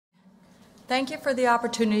Thank you for the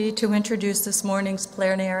opportunity to introduce this morning's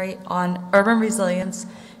plenary on urban resilience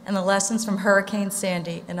and the lessons from Hurricane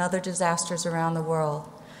Sandy and other disasters around the world.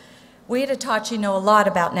 We at Hitachi know a lot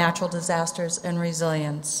about natural disasters and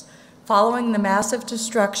resilience. Following the massive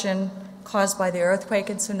destruction caused by the earthquake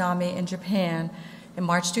and tsunami in Japan in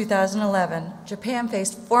March 2011, Japan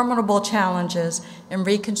faced formidable challenges in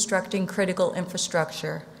reconstructing critical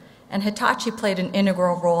infrastructure, and Hitachi played an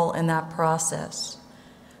integral role in that process.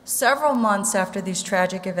 Several months after these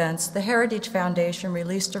tragic events, the Heritage Foundation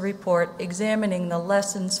released a report examining the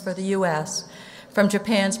lessons for the U.S. from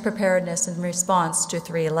Japan's preparedness in response to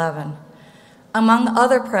 3/11. Among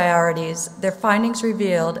other priorities, their findings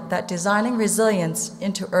revealed that designing resilience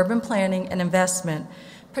into urban planning and investment,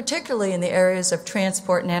 particularly in the areas of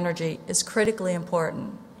transport and energy, is critically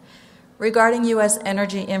important. Regarding U.S.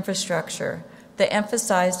 energy infrastructure, they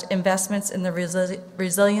emphasized investments in the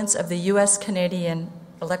resilience of the U.S.-Canadian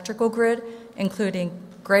electrical grid, including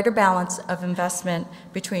greater balance of investment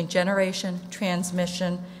between generation,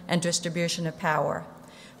 transmission, and distribution of power.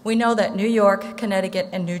 We know that New York, Connecticut,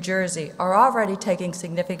 and New Jersey are already taking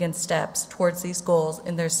significant steps towards these goals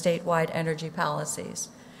in their statewide energy policies.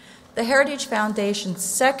 The Heritage Foundation's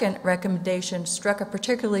second recommendation struck a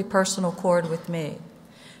particularly personal chord with me.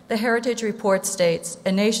 The Heritage Report states,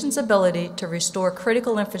 a nation's ability to restore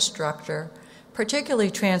critical infrastructure,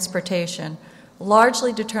 particularly transportation,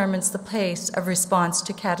 largely determines the pace of response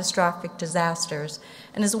to catastrophic disasters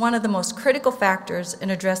and is one of the most critical factors in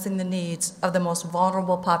addressing the needs of the most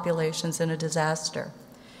vulnerable populations in a disaster.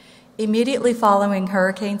 Immediately following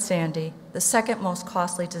Hurricane Sandy, the second most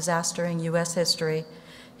costly disaster in U.S. history,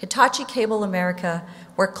 Hitachi Cable America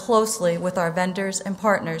worked closely with our vendors and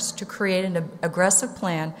partners to create an aggressive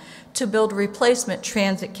plan to build replacement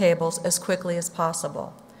transit cables as quickly as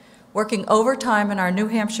possible. Working overtime in our New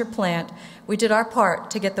Hampshire plant, we did our part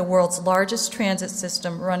to get the world's largest transit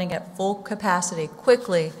system running at full capacity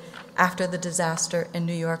quickly after the disaster in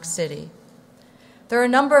New York City. There are a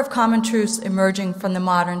number of common truths emerging from the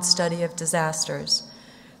modern study of disasters.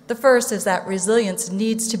 The first is that resilience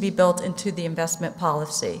needs to be built into the investment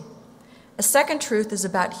policy. A second truth is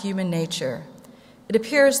about human nature. It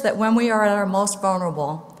appears that when we are at our most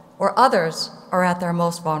vulnerable, or others are at their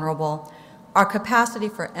most vulnerable, our capacity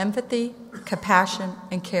for empathy, compassion,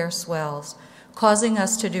 and care swells, causing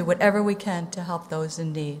us to do whatever we can to help those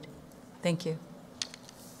in need. Thank you.